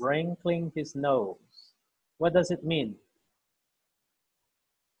nose. He's wrinkling his nose. What does it mean?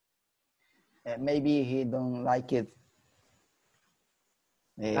 Maybe he don't like it.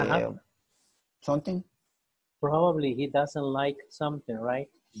 Something? Probably he doesn't like something, right?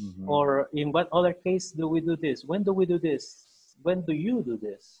 Or in what other case do we do this? When do we do this? When do you do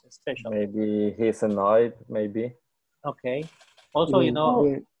this especially? Maybe he's annoyed, maybe. Okay. Also, you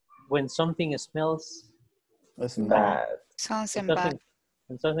know, when something smells bad. Something bad.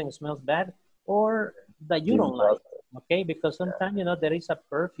 When something smells bad, or that you don't like, okay? Because sometimes, you know, there is a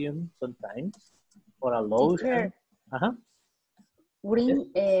perfume sometimes, or a lotion.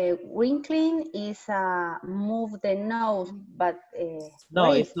 Wrinkling is move the nose, but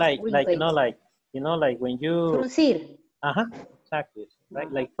no, it's like you know, like when you fruncir. Exactly,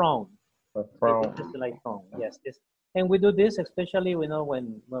 right? Like frown. Frown. Just like frown. Yes, this, and we do this especially, you know,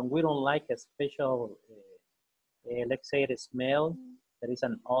 when we don't like a special, let's say, the smell. There is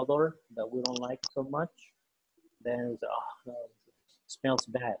an odor that we don't like so much. Then it's, oh, no, it smells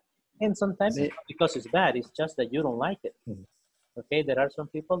bad. And sometimes it's not because it's bad. It's just that you don't like it. Okay, there are some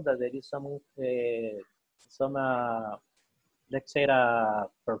people that there is some let's say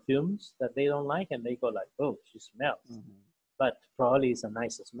perfumes that they don't like, and they go like, oh, she smells. But probably it's a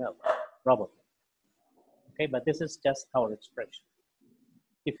nice smell, probably. Okay, but this is just our expression.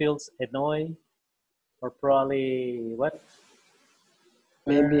 He feels annoyed, or probably what?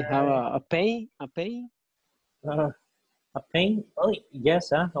 Maybe have a pain. A pain. A pain? Oh,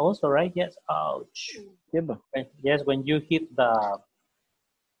 yes, also, right? Yes. Ouch. Yes, when you hit the,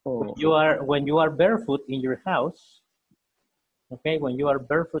 when you are barefoot in your house, okay, when you are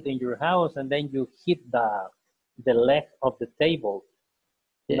barefoot in your house and then you hit the leg of the table,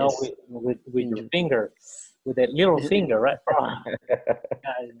 you know, with your finger, with a little finger, right?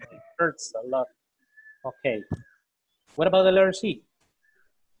 It hurts a lot. Okay. What about the letter C?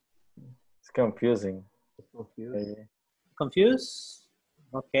 It's confusing. Confused?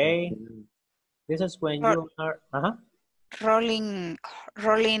 Okay. This is when you are rolling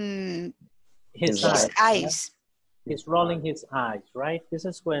his eyes. He's rolling his eyes, right? This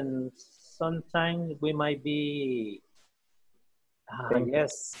is when sometimes we might be,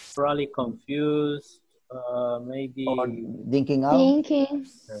 yes, probably confused, maybe thinking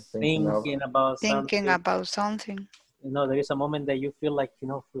about something. You know, there is a moment that you feel like, you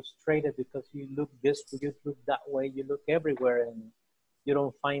know, frustrated because you look this way, you look that way, you look everywhere, and you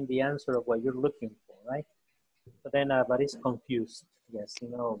don't find the answer of what you're looking for, right? But then, but it's confused. Yes, you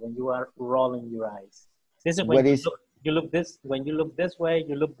know, when you are rolling your eyes. This is when you look this, when you look this way,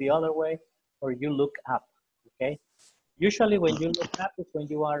 you look the other way, or you look up, okay? Usually when you look up is when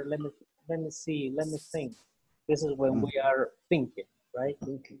you are, let me think. This is when we are thinking, right?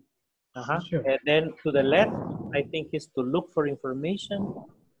 And then to the left, I think, is to look for information,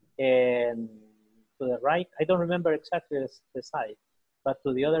 and to the right, I don't remember exactly the side, but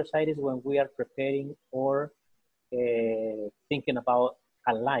to the other side is when we are preparing or thinking about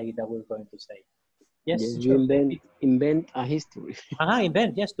a lie that we're going to say. Yes, you invent a history.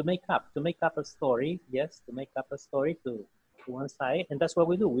 Invent, yes, to make up a story. Yes, to make up a story to one side, and that's what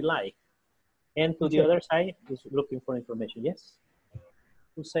we do. We lie, and to the other side is looking for information. Yes.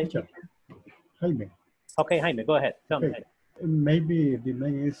 Who said it? Jaime. Okay, Jaime, go ahead. Tell me. Maybe the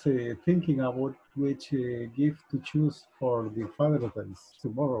man is thinking about which gift to choose for the Father's Day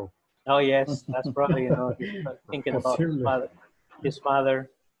tomorrow. Oh yes, that's probably, you know, he's thinking about his father,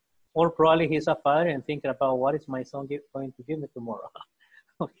 or probably he's a father and thinking about what is my son going to give me tomorrow.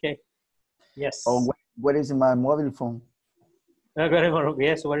 Okay. Yes. Oh, what is my mobile phone?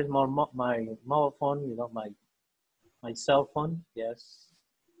 Yes, where is my mobile phone? You know, my cell phone. Yes.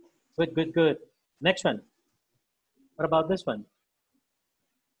 Good. Next one. What about this one?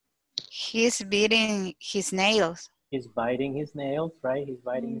 He's biting his nails. He's biting his nails, right? He's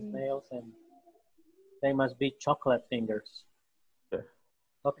biting his nails, and they must be chocolate fingers.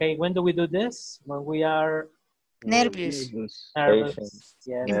 Okay, when do we do this? When we are nervous. Yes.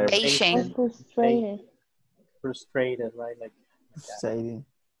 Impatient. Frustrated, right? Like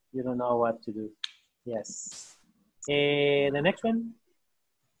you don't know what to do. Yes. The next one.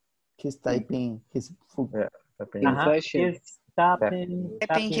 He's typing his foot. Yeah, tapping In his fashion. He's tapping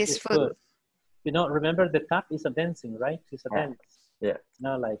Tapping his foot. You know, remember the tap is a dancing, right? It's a dance. Yeah. You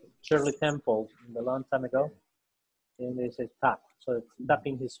know, like Shirley Temple in the long time ago. And they say tap. So it's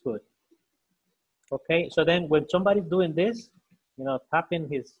tapping his foot. Okay, so then when somebody's doing this, you know, tapping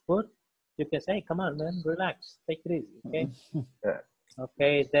his foot, you can say, hey, come on, man, relax, take it easy, okay? Yeah.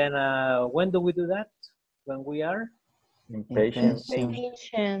 Okay, then when do we do that? When we are Impatient.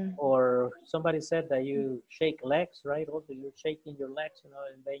 Patient. or somebody said that you shake legs, right? Also, you're shaking your legs, you know,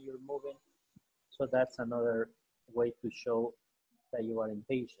 and then you're moving. So that's another way to show that you are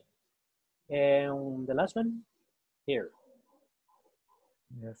impatient. And the last one, here.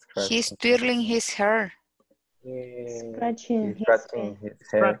 Yes, He's twirling his hair. Scratching He's scratching his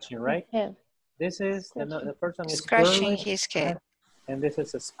hair. Scratching, right? head. This is the person is Scratching twirling, his head. and this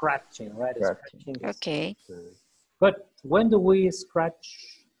is a scratching, right? Scratching his Okay. But when do we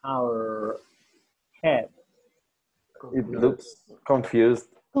scratch our head? It looks confused.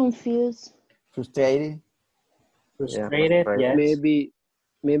 Confused. Frustrated. Frustrated, frustrated. yes.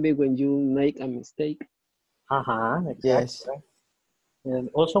 Maybe when you make a mistake. Exactly. Yes. Right? And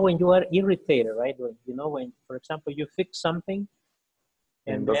also when you are irritated, right? When, you know, when, for example, you fix something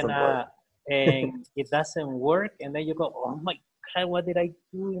and It doesn't then work. and it doesn't work, and then you go, oh my God, what did I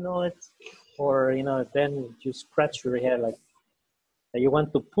do? You know, it's, or, you know, then you scratch your hair like that you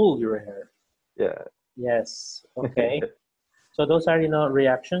want to pull your hair. Yeah. Yes. Okay. So those are, you know,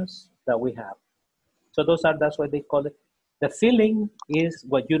 reactions that we have. So that's why they call it. The feeling is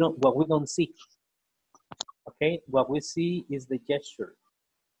what we don't see. Okay. What we see is the gesture.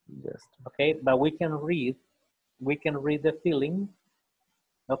 Yes. Okay. But we can read the feeling.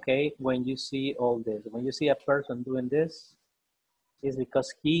 Okay. When you see all this, when you see a person doing this, is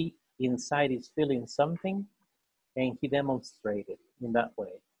because he inside is feeling something and he demonstrated in that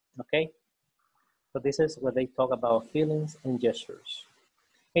way. Okay. So this is what they talk about feelings and gestures.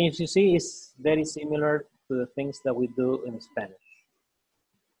 And as you see, it's very similar to the things that we do in Spanish.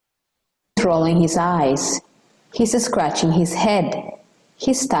 He's rolling his eyes. He's scratching his head.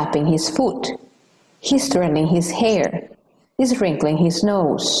 He's tapping his foot. He's twirling his hair. He's wrinkling his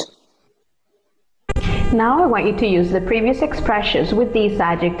nose. Now I want you to use the previous expressions with these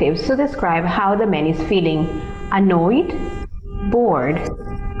adjectives to describe how the man is feeling. Annoyed, bored,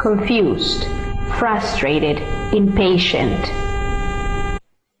 confused, frustrated, impatient.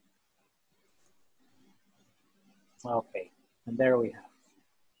 Okay, and there we have.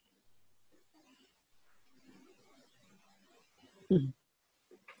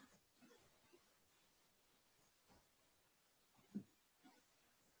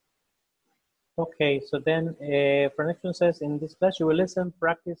 Okay, so then for next one says, in this class you will listen,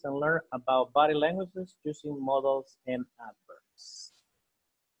 practice, and learn about body languages using models and adverbs.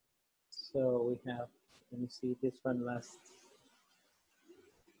 So we have, let me see this one last.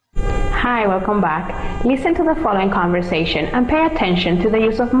 Hi, welcome back. Listen to the following conversation and pay attention to the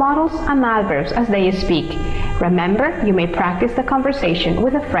use of modals and adverbs as they speak. Remember, you may practice the conversation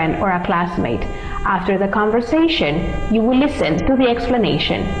with a friend or a classmate. After the conversation, you will listen to the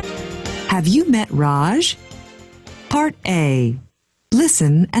explanation. Have you met Raj? Part A.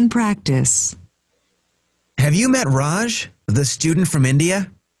 Listen and practice. Have you met Raj, the student from India?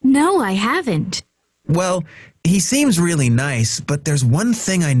 No, I haven't. Well, he seems really nice, but there's one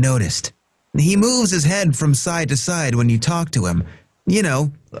thing I noticed. He moves his head from side to side when you talk to him. You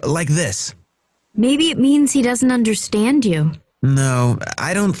know, like this. Maybe it means he doesn't understand you. No,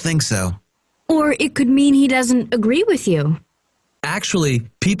 I don't think so. Or it could mean he doesn't agree with you. Actually,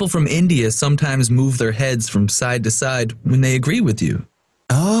 people from India sometimes move their heads from side to side when they agree with you.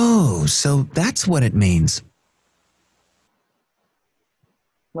 Oh, so that's what it means.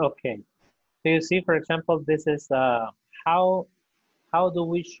 Okay, so you see, for example, this is how do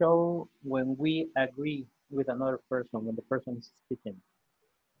we show when we agree with another person, when the person is speaking?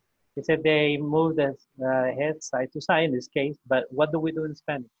 He said they move the head side to side in this case, but what do we do in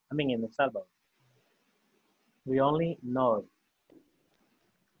Spanish? I mean, in El Salvador. We only nod.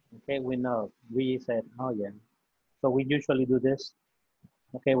 Okay, we nod. We said, oh yeah. So we usually do this.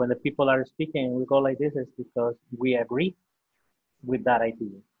 Okay, when the people are speaking, we go like this, is because we agree with that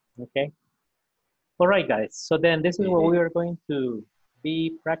idea. Okay. All right, guys. So then this is what we are going to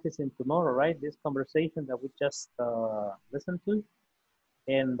be practicing tomorrow, right? This conversation that we just listened to,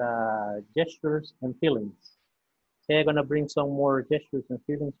 and gestures and feelings. So I'm gonna bring some more gestures and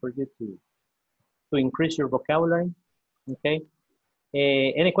feelings for you to increase your vocabulary. Okay.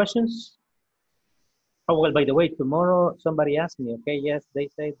 Any questions? Oh, well, by the way, tomorrow somebody asked me, okay, yes, they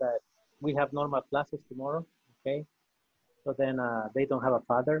say that we have normal classes tomorrow, okay? So then they don't have a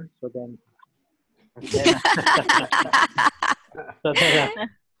father. So then so then,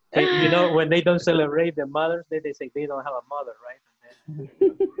 you know, when they don't celebrate the Mother's Day, they say they don't have a mother, right? And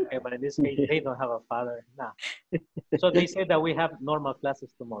then, okay, but in this case, they don't have a father. Nah. So they say that we have normal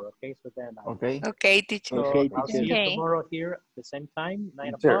classes tomorrow. Okay, so then. Okay. Okay, teacher. So Okay, I'll see teacher. you tomorrow here at the same time,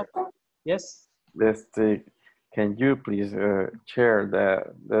 9 Teacher. o'clock. Yes. Let's take. Can you please share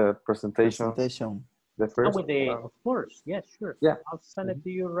the presentation? The first. With the, of course, yes, sure. Yeah. I'll send it to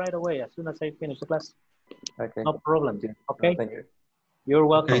you right away as soon as I finish the class. Okay. No problem. Okay. Thank you. You're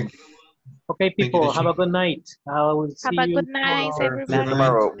welcome. Okay, people, have a good night. I will see Have a you good night, tomorrow. everybody.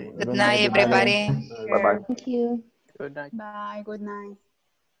 Tomorrow. Good night, everybody. Bye bye. Thank you. Good night. Bye. Good night.